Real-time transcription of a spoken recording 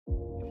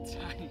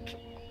think.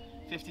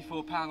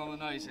 £54 on the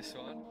nose this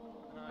one.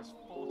 A nice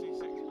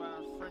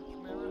 £46 French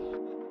mirror.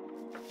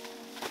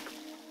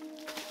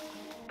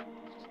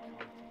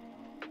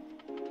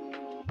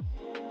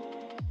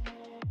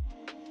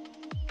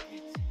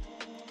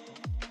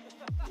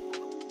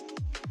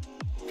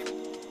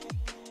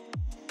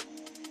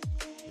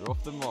 You're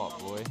off the mark,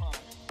 boy.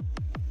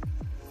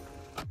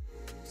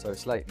 So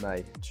it's late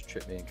May, it's a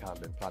trip me and Cam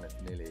have been planning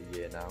for nearly a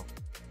year now.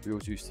 We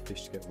always used to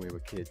fish together when we were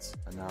kids,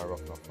 and now we're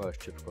off on our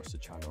first trip across the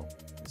channel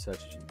in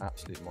search of some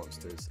absolute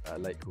monsters at a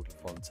lake called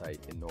Fonte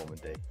in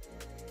Normandy.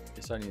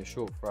 It's only a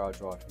short 4-hour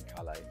drive from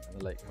Calais, and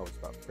the lake holds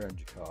about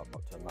 300 carp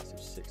up to a massive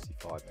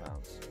 65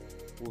 pounds.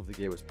 All of the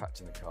gear was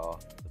packed in the car,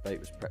 the bait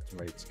was prepped and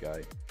ready to go,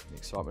 and the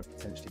excitement of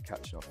potentially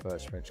catching our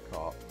first French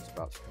carp was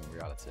about to become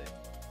reality.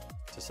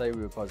 To say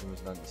we were buzzing was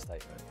an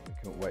understatement. We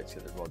couldn't wait to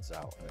get the rods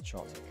out and a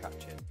chance of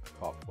catching a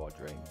carp of our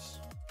dreams.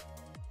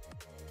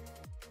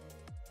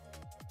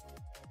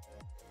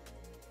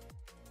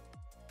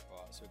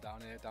 Right, so we're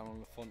down here, down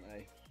on the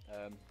Fonte.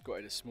 Got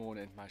here this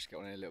morning, managed to get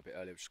on here a little bit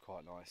early, which is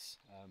quite nice.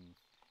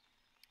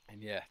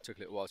 And yeah, took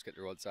a little while to get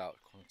the rods out,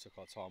 kind of took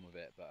our time with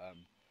it, but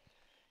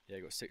yeah,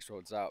 got 6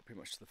 rods out, pretty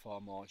much to the far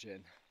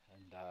margin,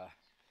 and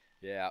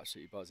yeah,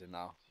 absolutely buzzing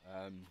now.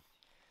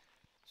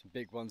 Some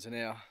big ones in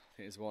here. I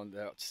think there's one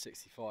there up to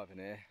 65 in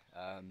here.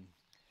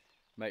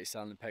 Mate's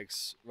landing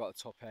pegs right at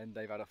the top end.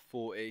 They've had a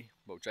 40.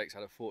 Well, Jake's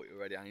had a 40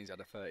 already, and he's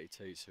had a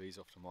 32, so he's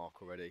off the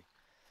mark already.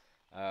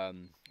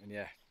 And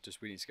yeah,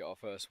 just we need to get our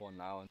first one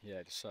now. And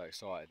yeah, just so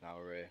excited now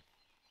we're here.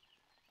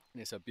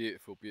 And it's a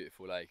beautiful,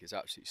 beautiful lake. It's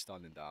absolutely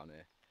stunning down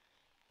here.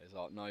 There's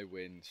like no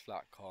wind,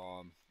 flat,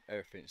 calm.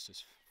 Everything's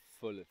just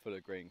full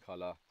of green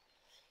colour.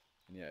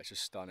 And yeah, it's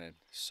just stunning.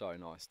 So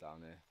nice down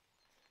here.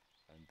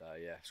 And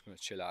yeah, just going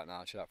to chill out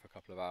now, chill out for a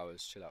couple of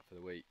hours, chill out for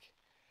the week.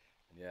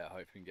 And yeah,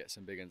 hope we can get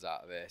some big ones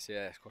out of here. So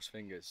yeah, cross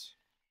fingers.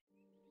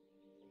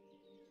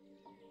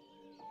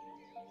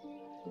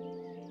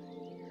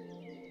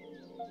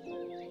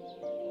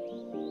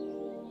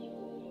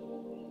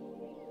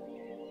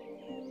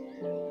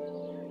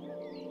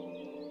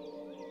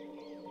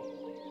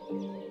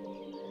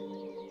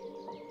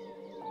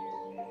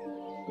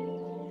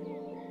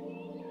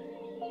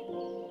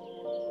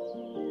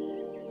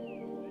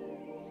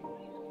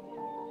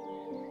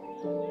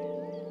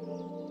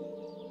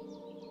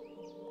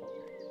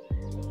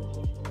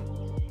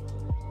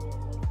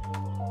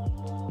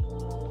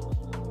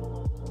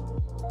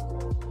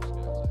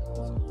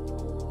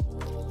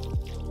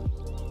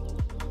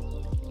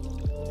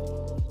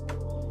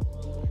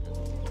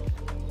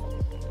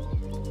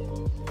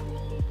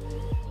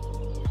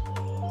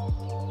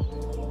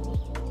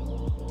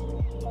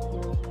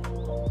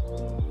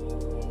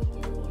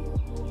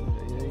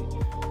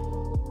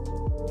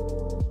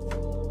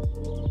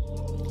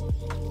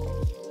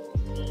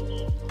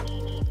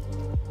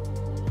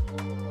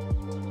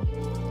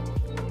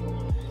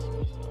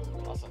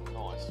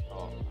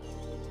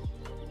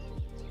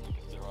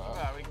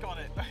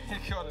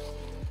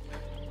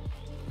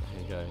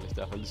 There you go, lift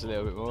up just a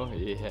little bit more.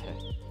 Yeah,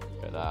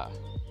 look at that.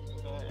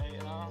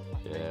 38.5.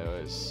 Yeah,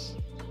 it was.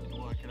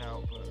 Didn't work it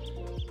out, but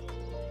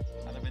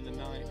had him in the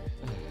night.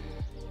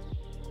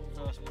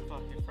 First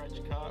fucking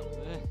French carp.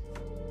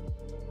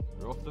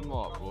 You're off the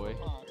mark, boy.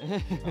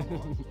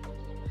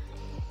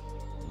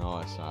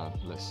 Nice, man.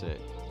 Let's see. There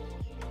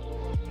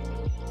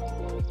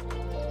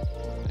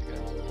you go.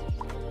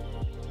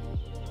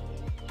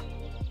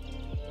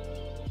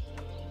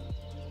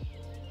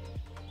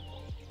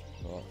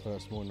 Right,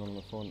 first morning on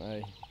the Fonte,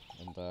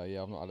 and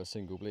yeah, I've not had a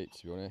single bleep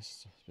to be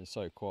honest. It's been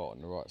so quiet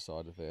on the right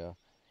side of here,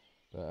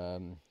 but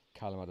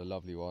Callum had a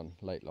lovely one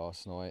late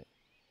last night.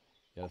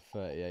 He had a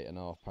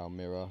 38.5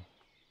 mirror,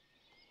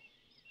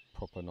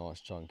 proper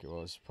nice chunk it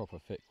was, proper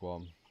thick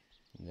one,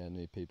 and yeah,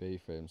 new PB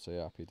for him, so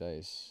yeah, happy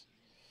days.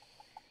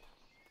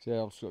 So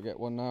yeah, I've just got to get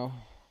one now.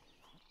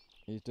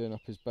 He's doing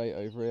up his bait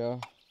over here,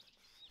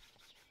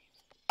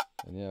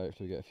 and yeah,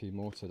 hopefully we get a few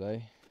more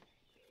today.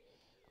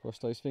 Cross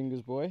those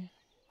fingers, boy.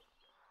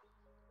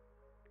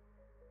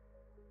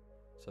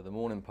 So the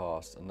morning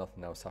passed and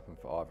nothing else happened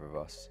for either of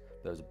us.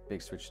 There was a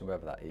big switch in the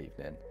weather that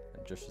evening,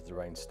 and just as the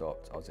rain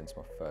stopped, I was into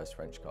my first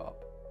French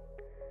carp.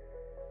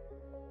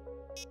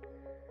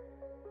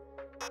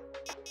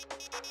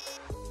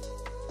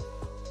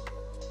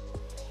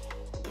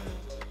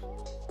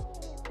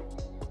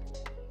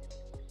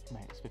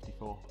 Mate, it's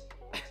 54.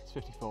 It's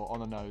 54 on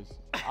the nose.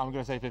 I'm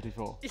gonna say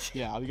 54.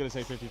 Yeah, I'm gonna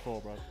say 54,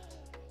 bro.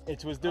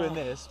 It was doing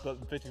this, but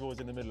 54 was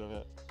in the middle of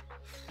it.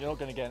 You're not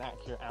gonna get an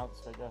accurate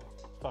ounce figure.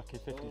 Fucking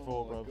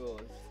 54, bro. Oh my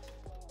god.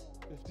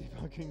 50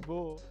 fucking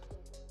 4.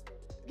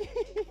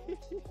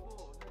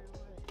 54, no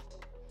way.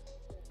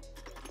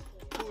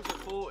 Thought it was a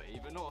 40,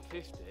 but not a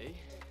 50.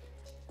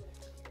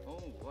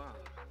 Oh wow.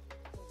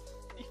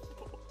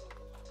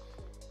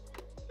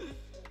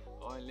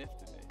 I ain't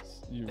lifting this.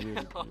 You're really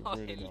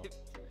not.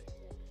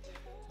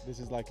 This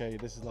is like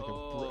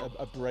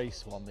a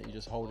brace one that you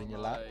just hold in your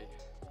lap.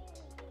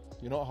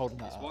 You're not holding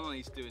that up. It's one I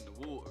need to do in the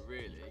water,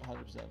 really.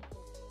 100%.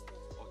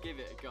 I'll give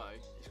it a go.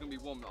 It's going to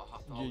be one that I'll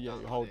have to hold Yeah, down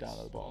you like hold this. down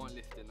at the bottom. I ain't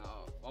lifting that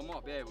up. I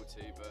might be able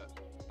to,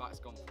 but back's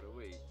gone for the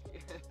week.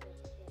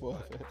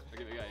 Worth it. I'll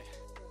give it a go.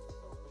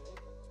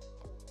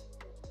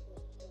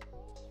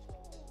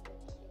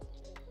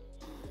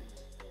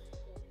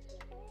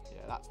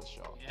 Yeah, that's the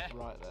shot. Yeah.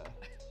 Right there.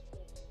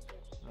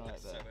 Right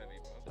That's so there. heavy,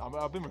 bro.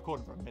 I've been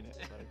recording for a minute,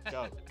 so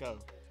go, go.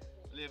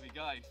 Well, here we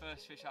go.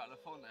 First fish out of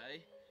the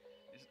Fonte.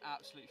 It's an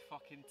absolute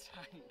fucking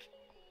tank.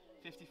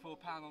 54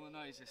 pound on the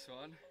nose, this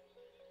one.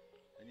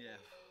 And yeah,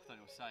 I don't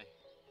know what to say.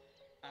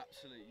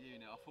 Absolute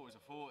unit. I thought it was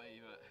a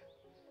 40, but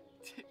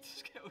tipped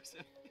scales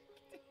at 50.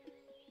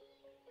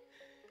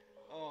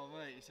 Oh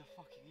mate, it's a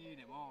fucking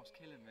unit. My arm's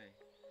killing me.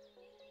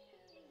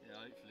 Yeah,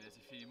 hopefully there's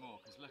a few more,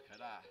 because look at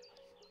that.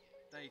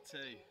 Day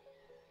 2.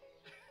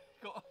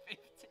 Got a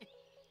 50.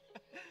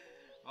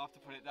 I'll have to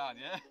put it down,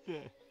 yeah?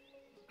 Yeah.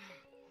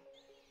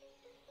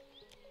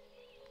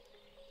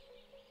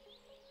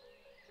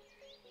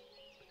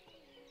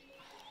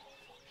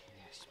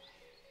 Yes,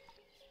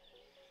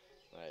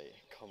 mate,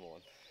 come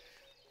on.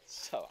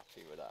 So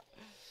happy with that.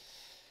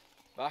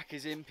 Back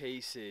is in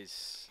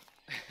pieces.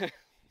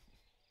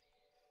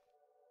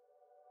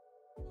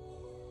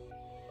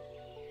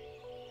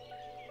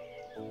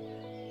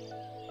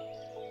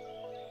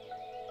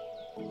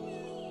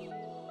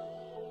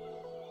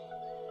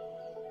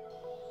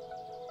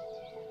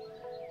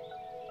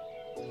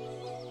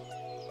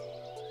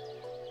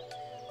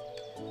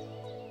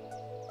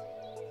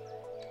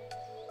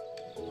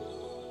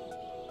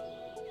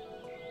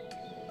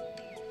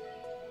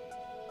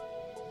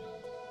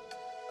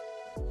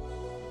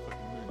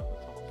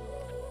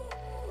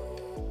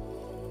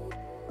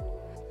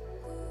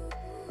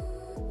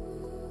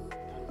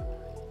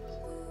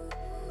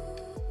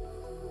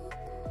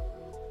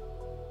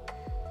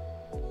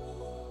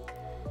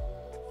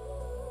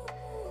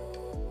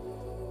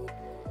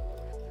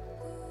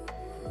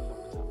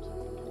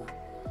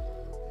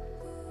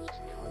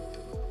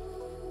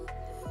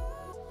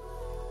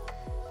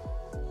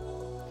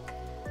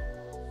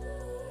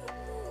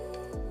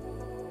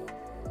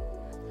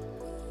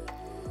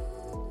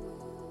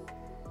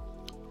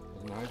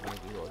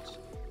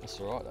 That's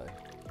alright though,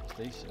 it's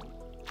decent.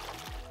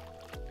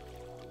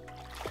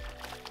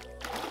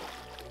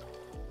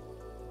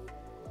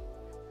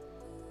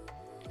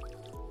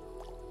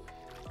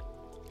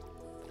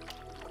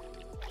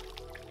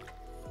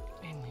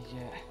 In we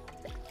get.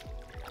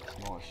 It's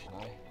nice, you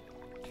know.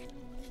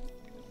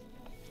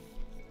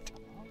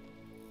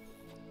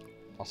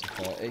 That's a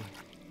 30.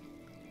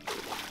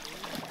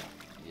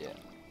 Yeah.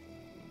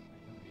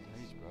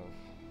 These, bruv.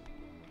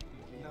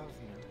 He loves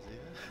mirrors, yeah.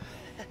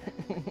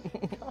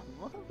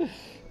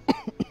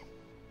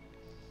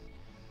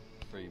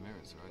 3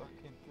 minutes already.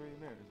 Fucking 3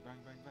 mirrors, bang,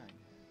 bang, bang.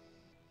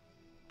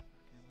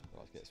 Right,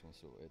 let's get this one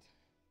sorted.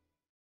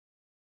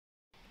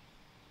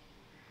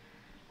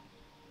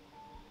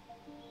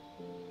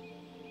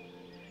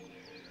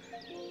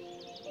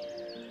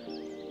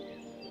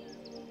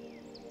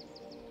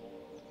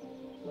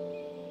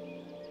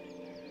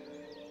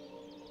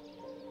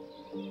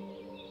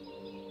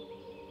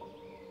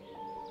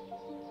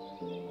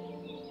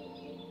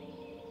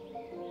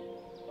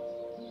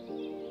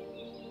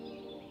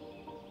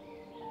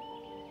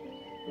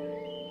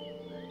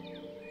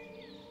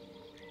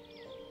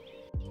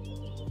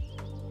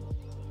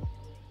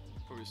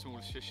 Probably the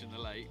smallest fish in the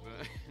lake,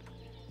 but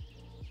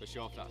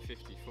especially after that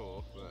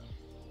 54, but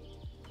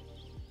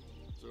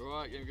it's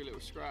alright, getting a good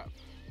little scrap.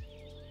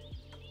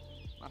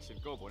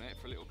 Massive gob on it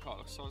for a little cut,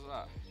 look the size of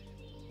that.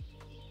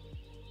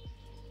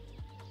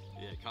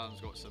 Yeah,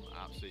 Callum's got some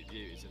absolute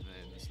beauties in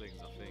there in the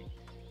slings, I think.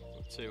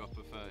 Got 2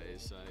 upper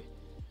 30s, so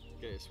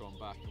get this one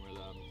back and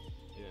we'll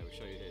we'll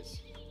show you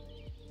his.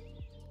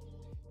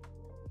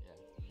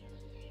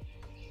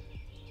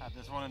 Had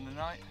this one in the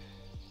night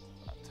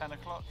at 10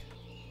 o'clock.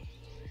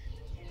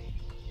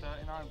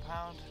 39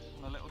 pound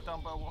and a little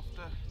dumbbell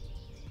wafter.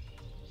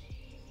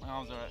 My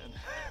arms are hurting.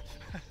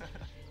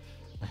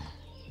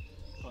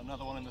 Got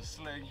another one in the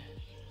sling,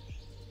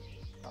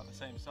 about the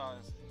same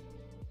size.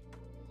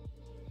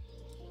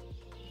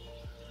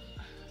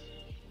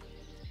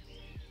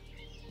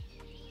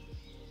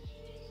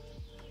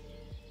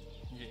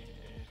 Yeah,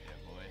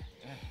 boy.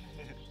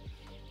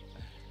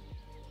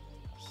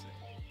 That's it.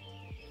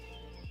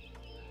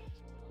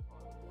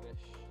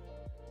 Fish.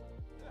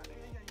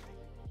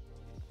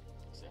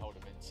 So hold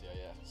him into you,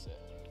 yeah, that's it.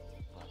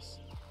 Nice.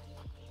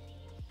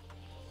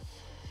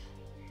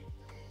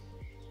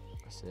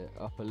 That's it,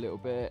 up a little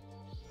bit.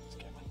 Let's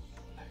get one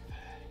over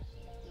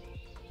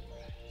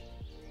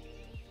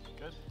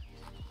there. Good?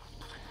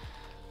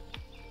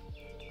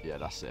 Yeah,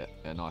 that's it.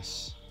 Yeah,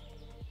 nice.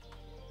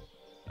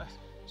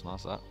 It's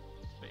nice that.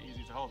 Bit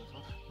easy to hold this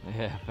one.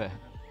 Yeah, I bet.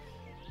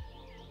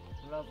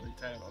 Lovely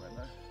tail on it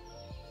though.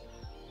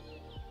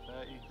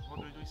 30, what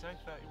did we say?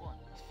 31?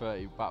 It's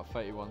 30, about 31.12.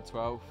 31,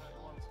 12.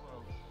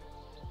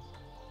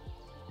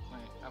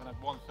 Mate, I haven't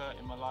had 130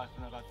 in my life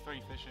and I've had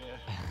 3 fish here.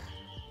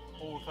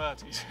 All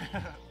 30s.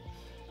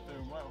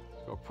 Doing well.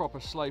 Got a proper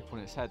slope on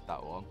its head,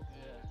 that one.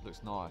 Yeah.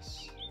 Looks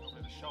nice. Got a bit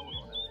of a shoulder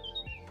on it.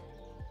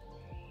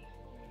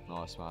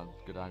 Nice man,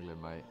 good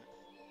angling mate.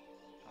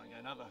 Can't get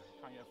another,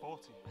 can't get a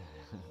 40.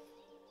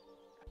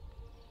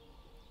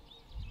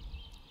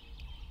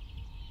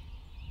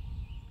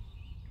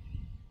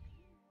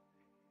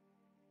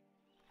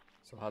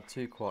 So I had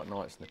 2 quiet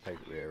nights in the peg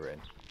that we were in,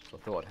 so I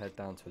thought I'd head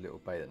down to a little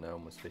bay that no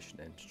one was fishing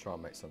in to try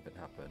and make something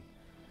happen.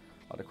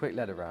 I had a quick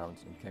lead around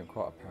and became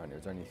quite apparent it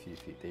was only a few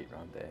feet deep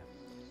round here.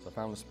 So I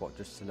found a spot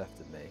just to the left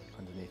of me,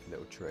 underneath a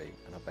little tree,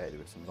 and I baited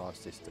with some live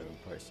sister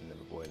and posting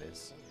liver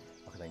boilies.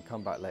 I could then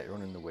come back later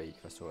on in the week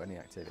if I saw any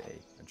activity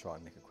and try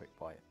and nick a quick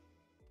bite.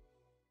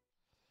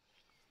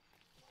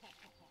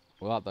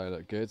 Well, that day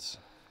looked good.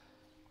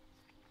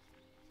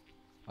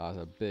 There's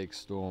a big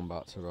storm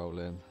about to roll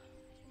in.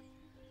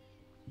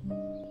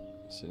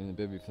 Sitting in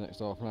the bivvy for the next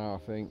half an hour, I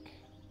think.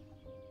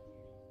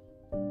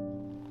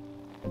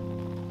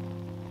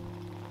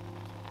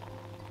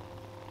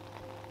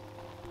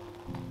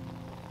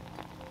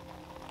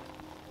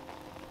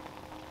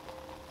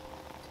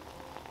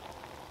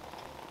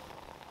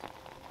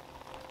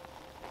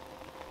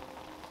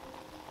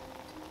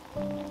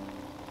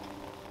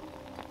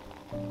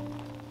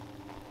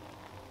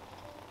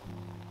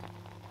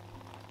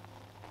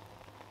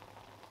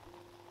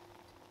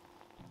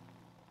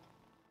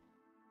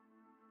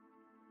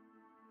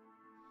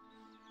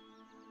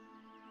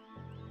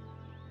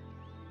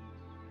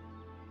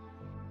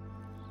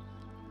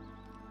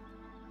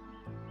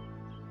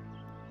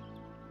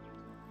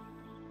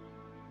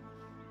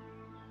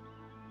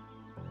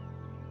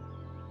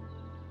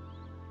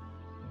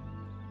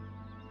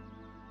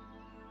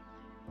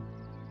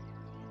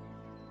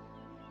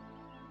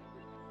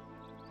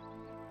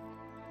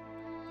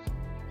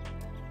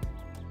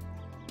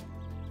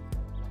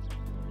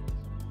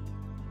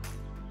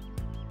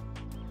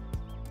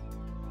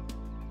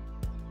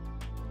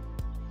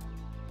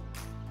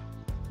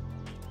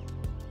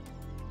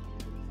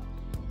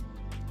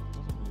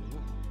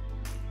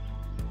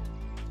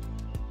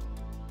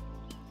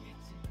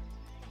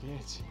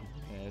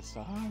 It's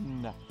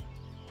on.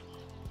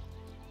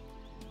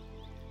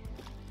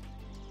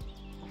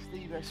 That's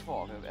the best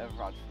fight I've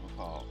ever had from a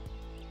carp.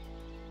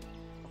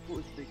 I thought it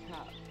was a big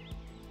cat.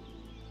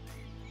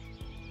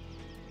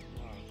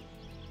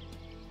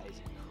 That is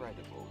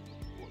incredible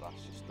what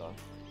that's just done.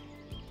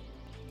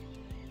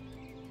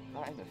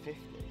 That ain't a 50.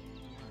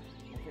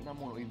 I think that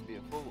might even be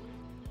a 40.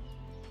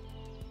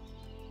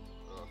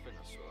 Oh, I think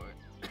that's right.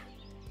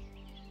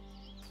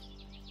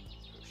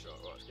 Good shot,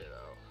 right, let's get it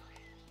out.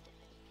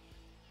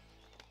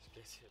 Let's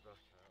get it back out.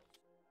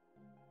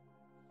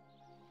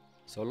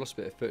 So I lost a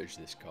bit of footage of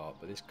this carp,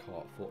 but this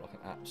carp fought like an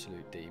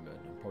absolute demon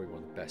and probably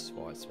one of the best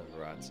fights I've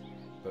ever had.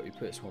 But we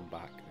put this one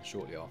back, and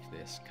shortly after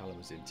this, Callum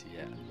was into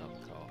yet another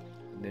carp.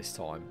 And this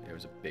time, it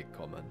was a big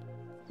common.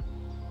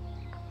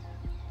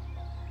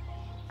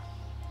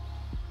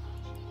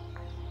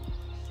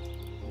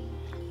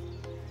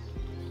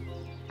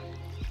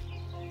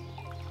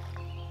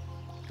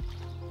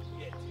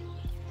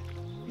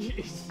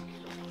 Yes.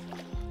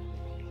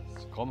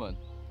 It's common.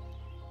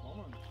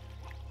 Common.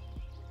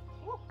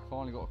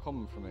 Finally got a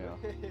common from here.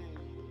 Hey,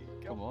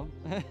 Come on.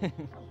 I'm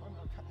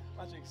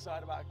actually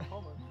excited about a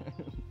common.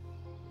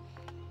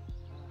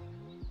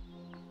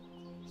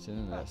 It's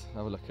in there. Let's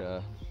have a look at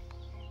her.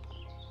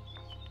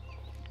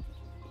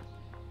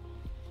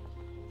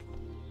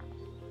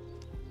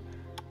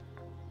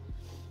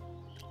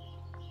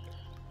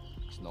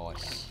 It's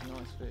nice.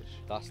 Nice fish.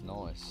 That's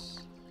nice.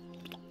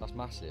 That's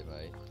massive,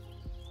 mate.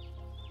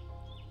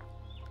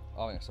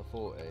 I think it's a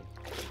 40.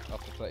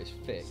 After plate is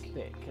thick. It's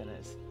thick and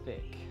it's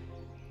thick.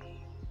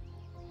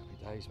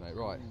 Happy days, mate.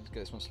 Right, let's get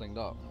this one slinged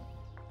up.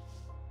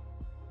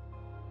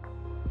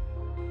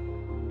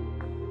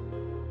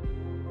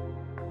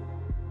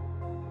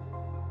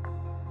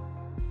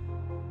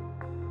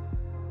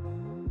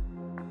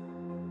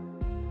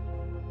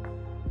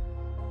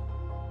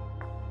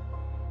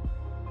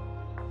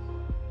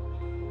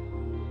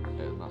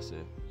 It was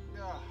massive.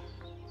 Yeah.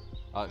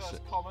 That's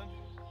First common.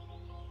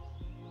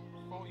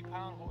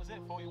 £40, what was it?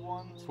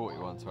 41?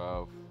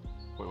 41.12,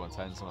 41.10,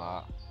 something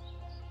like that.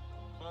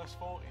 First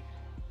 40.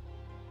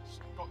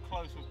 Got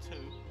close with 2.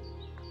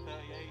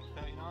 38,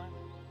 39.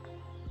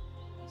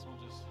 This one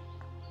just.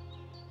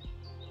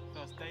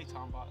 First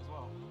daytime bite as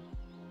well.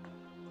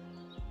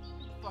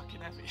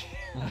 Fucking heavy.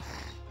 Right,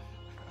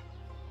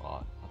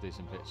 I'll do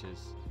some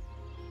pictures.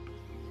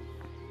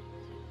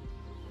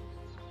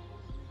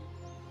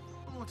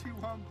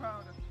 41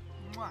 pounder.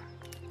 Mwah.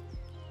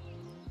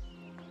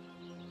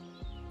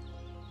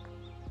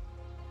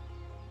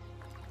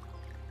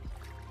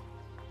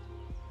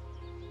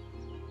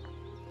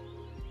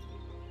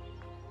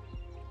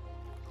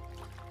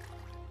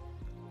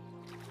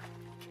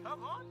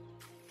 Come on!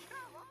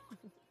 Come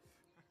on!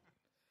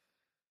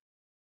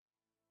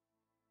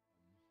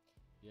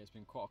 Yeah, it's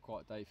been quite a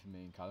quiet day for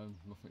me and Callum.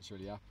 Nothing's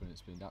really happened.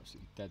 It's been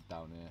absolutely dead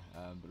down here.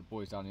 But the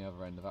boys down the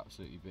other end have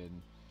absolutely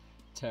been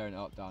tearing it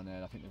up down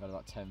there. I think they've had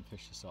about 10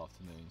 fish this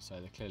afternoon, so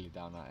they're clearly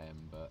down that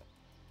end. But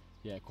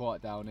yeah,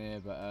 quiet down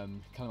here. But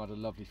Callum had a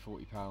lovely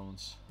 £40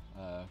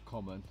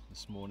 common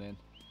this morning.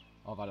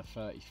 I've had a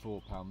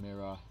 34-pound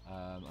mirror.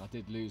 I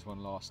did lose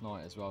one last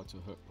night as well to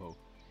a hook pull,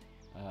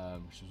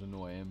 which was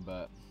annoying,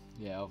 but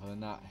yeah, other than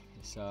that,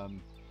 it's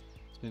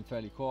been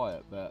fairly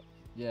quiet. But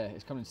yeah,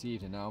 it's coming to the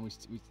evening now, and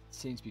we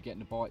seem to be getting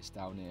the bites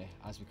down here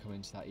as we come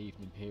into that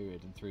evening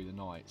period and through the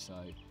night. So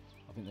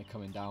I think they're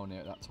coming down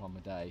here at that time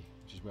of day,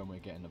 which is when we're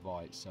getting the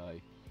bites. So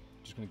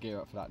just going to gear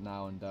up for that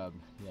now and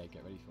yeah,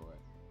 get ready for it.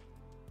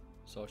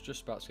 So I was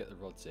just about to get the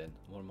rods in, and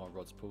one of my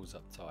rods pulls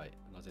up tight,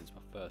 and I was into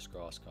my first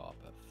grass carp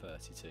at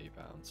 32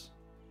 pounds.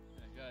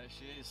 There you go,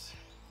 she is.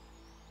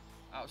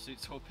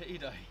 Absolute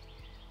torpedo.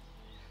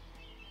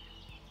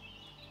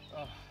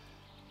 Oh,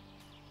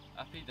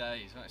 happy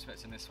days, not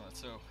expecting this one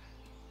at all.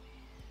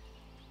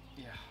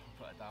 Yeah,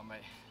 I'll put it down,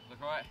 mate.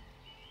 Look alright?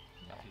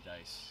 Happy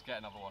days. Get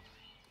another one.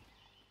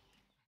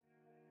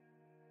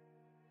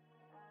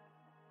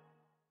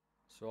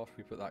 So after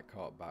we put that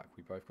carp back,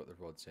 we both got the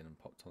rods in and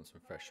popped on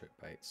some fresh hook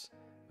baits.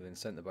 We then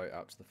sent the boat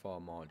out to the far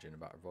margin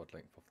about a rod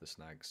length off the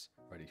snags,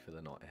 ready for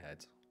the night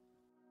ahead.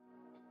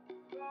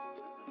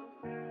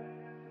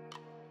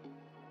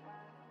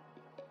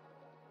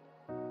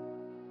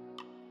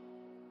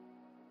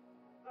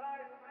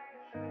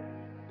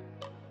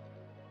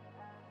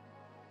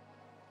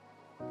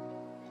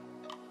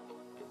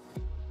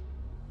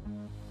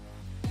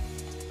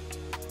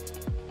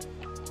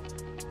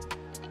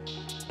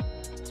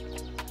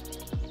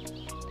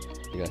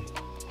 Here you go.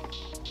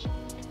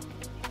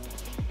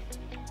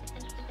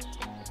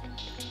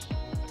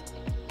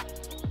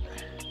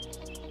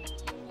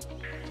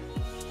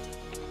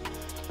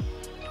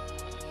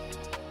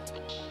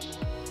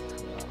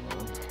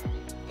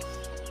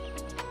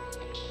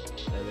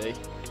 Maybe.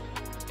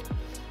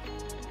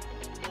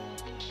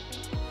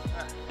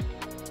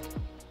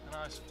 A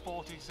nice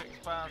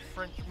 46-pound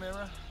French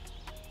mirror.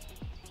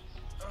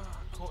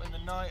 Caught in the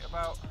night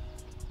about,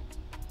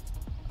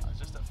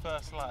 just at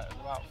first light, it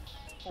was about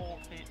 4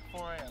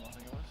 AM I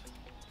think it was.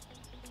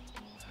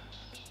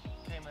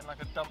 Came in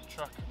like a dump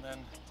truck and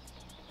then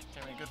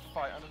gave me a good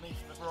fight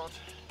underneath the rod.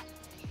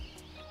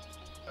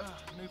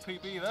 New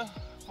PB though,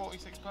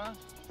 46 pounds.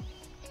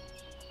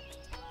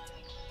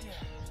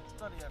 Yeah,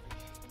 bloody heavy.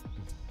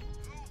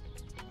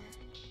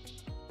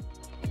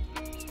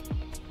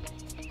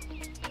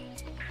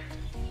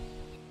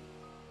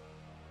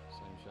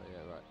 Same shot,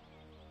 yeah, right.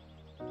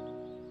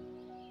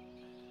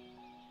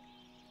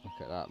 Look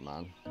at that,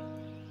 man.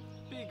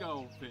 Big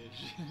old fish.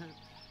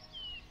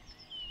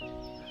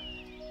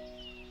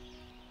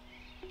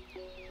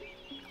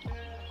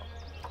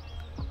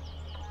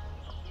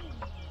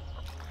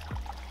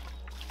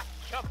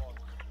 Come on.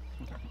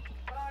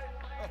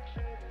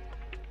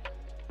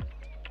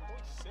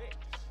 46.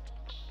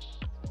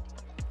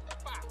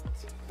 Fact.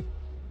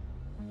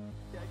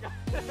 Yeah, go.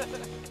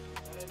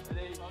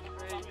 Ready,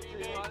 3,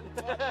 2, 1.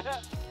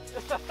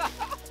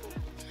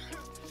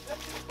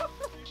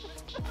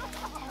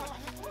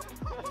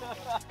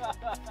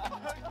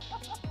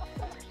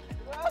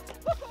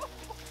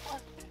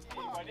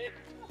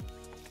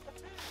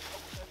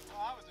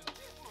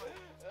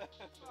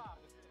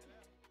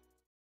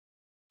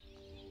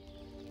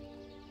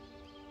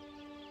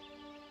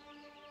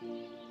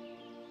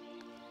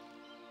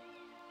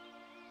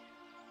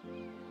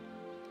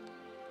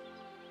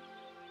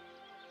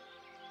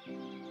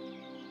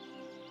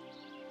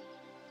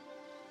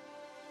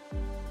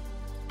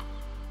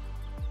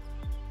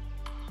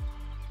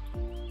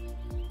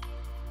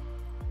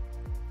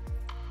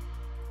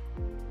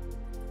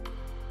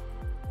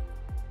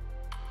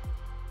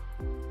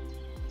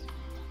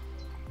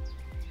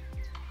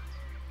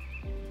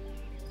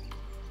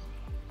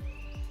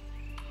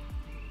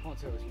 I can't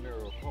tell if it's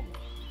mirror or comet.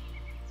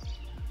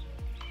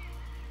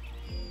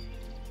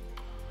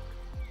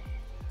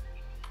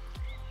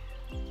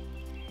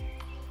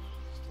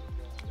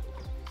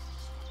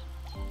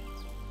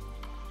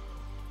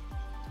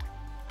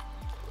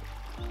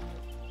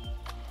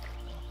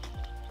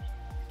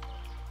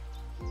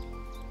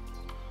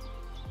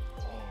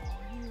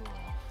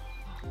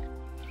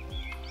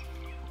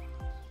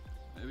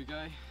 There we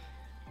go.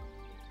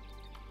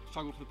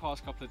 Struggled for the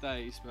past couple of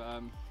days,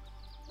 but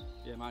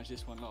yeah, managed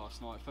this one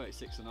last night,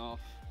 36.5.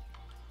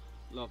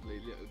 Lovely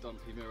little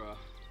dumpy mirror.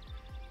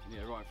 And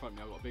yeah, right in front of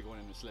me I've got a big one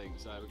in the sling,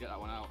 so we'll get that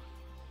one out.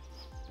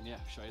 And yeah,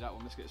 show you that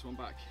one, let's get this one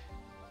back.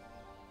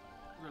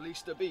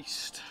 Release the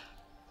beast.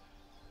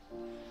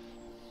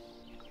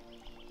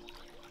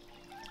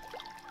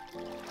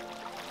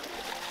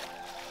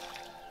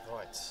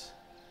 Right.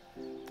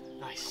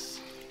 Nice.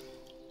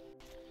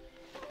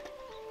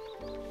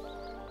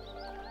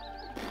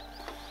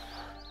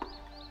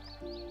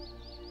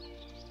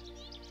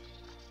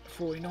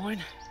 $49.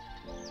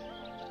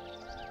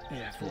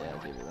 Yeah, $49. Yeah, I'll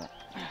give you that.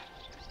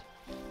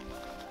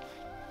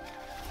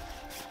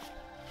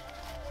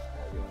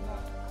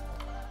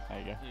 There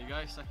you go. There you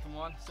go, second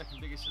one,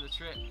 second biggest of the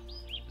trip.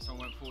 This one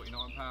went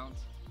 £49.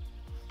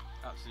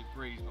 Absolute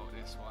breeze got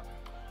this one.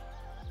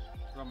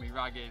 Run me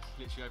ragged,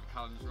 literally over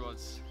Callum's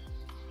rods.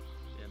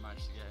 Yeah,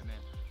 managed to get him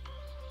in.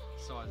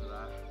 Size of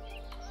that.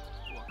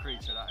 What a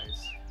creature that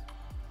is.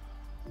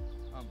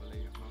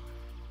 Unbelievable.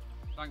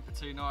 Bang for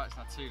 2 nights,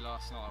 now 2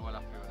 last night. I'm well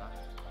happy with that.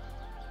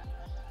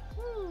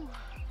 Woo.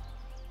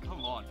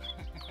 Come on.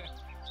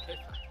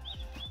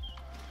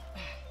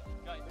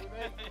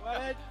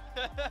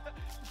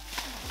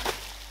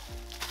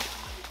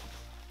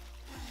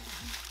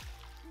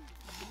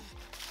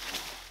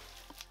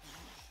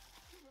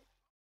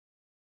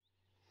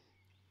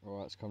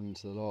 Alright, it's coming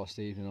into the last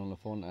evening on La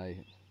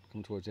Fonte.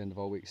 Come towards the end of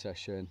our week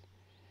session.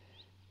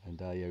 And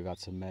yeah, we've had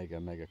some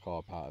mega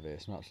carp out of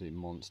it. Some absolute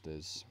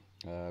monsters.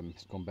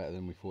 It's gone better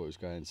than we thought it was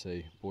going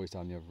to. Boys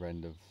down the other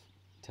end have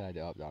teared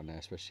it up down there,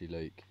 especially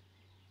Luke.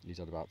 He's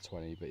had about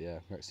 20, but yeah,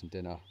 we got some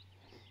dinner.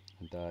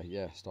 And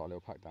yeah, start a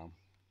little pack down.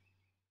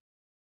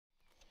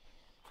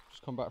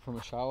 Just come back from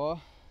a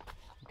shower.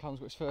 And Cam's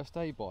got his first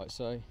day bite,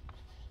 so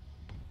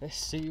let's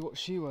see what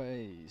she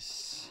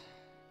weighs.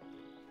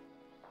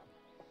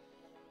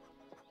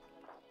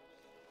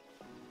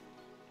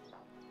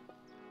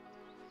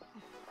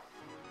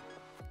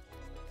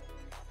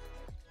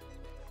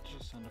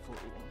 Just under 41.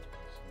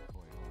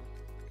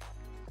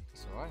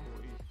 That's alright.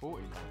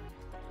 40.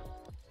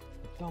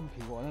 A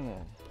dumpy one, isn't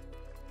it?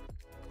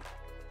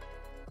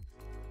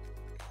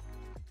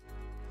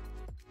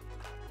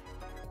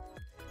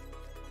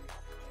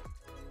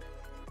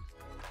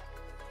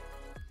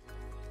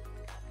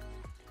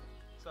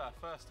 So our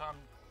first time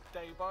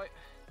day bite.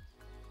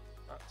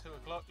 About 2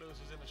 o'clock, Lewis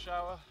was in the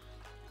shower.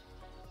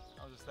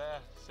 I was there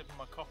sipping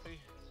my coffee.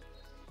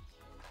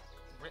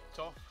 Ripped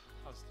off.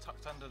 I was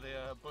tucked under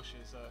the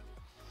bushes, so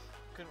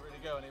couldn't really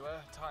go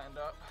anywhere. Tightened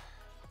up,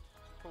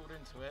 pulled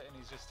into it, and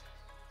he's just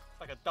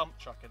like a dump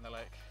truck in the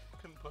lake.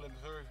 Couldn't pull him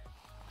through.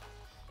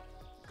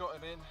 Got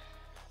him in.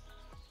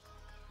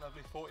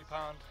 Lovely 40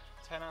 pound,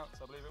 10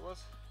 ounce I believe it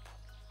was.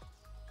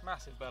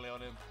 Massive belly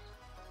on him.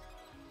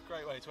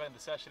 Great way to end the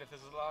session if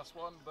this is the last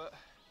one, but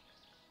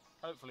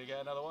hopefully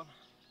get another one.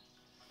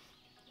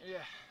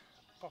 Yeah,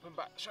 pop him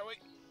back, shall we?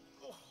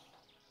 Oh.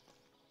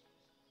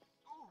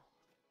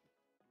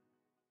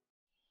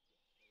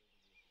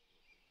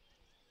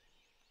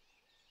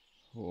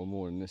 What a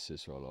morning this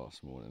is for our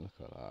last morning, look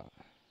at that.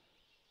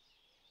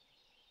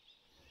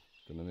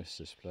 Gonna miss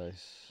this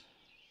place.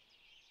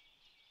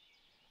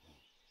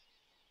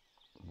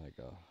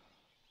 Mega.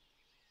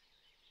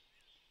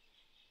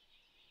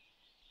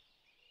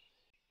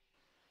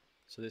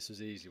 So this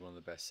was easily one of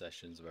the best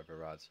sessions I've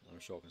ever had. I'm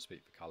sure I can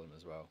speak for Callum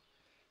as well.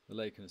 The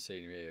lake and the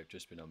scenery here have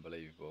just been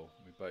unbelievable.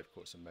 We both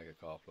caught some mega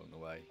carp along the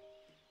way.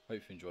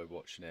 Hope you enjoyed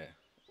watching it,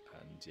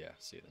 and yeah,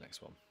 see you at the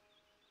next one.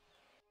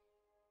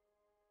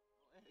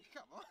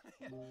 Come on.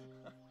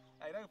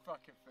 Hey, don't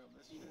fucking film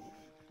this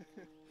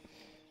shit.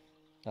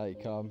 Hey,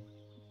 come.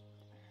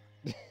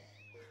 This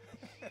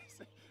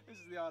is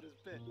the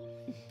hardest bit.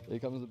 Here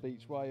comes the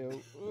beach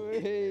whale.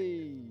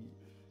 Whee!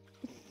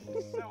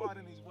 It's so hard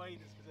in these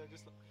waders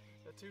because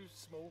they're too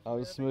small. That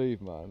was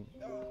smooth, man.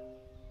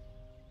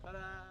 Ta-da!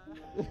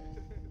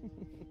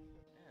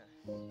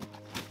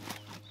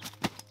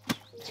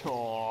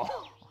 Oh.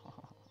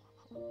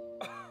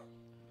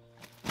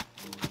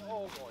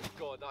 Oh my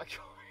god, that guy.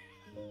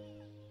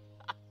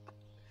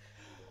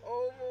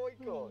 Oh my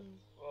god.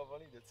 Well, I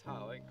need a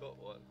towel, I ain't got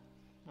one.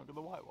 Not got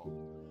the white one.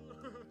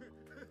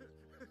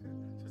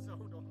 Just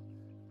hold on.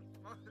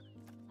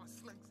 My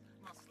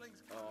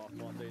sling's Oh, I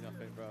can't do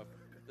nothing, bro.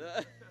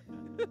 Bye.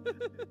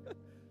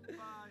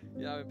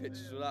 You're having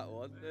pictures of that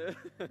one. He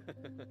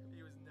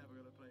was never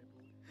going to play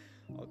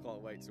ball. I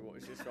can't wait to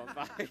watch this one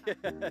back.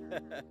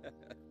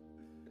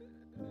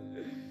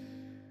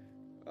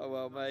 Oh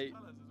well, mate.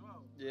 Colours as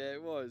well. Yeah,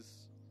 it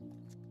was.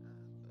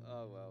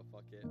 Oh well,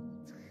 fuck it.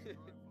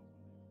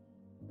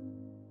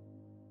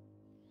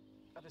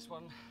 Had this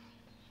one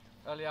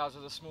early hours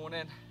of this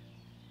morning.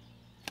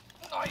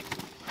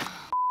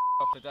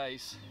 Couple of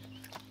days.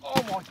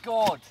 Oh my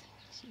god!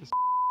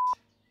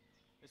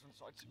 This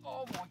one's like,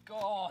 oh my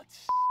god!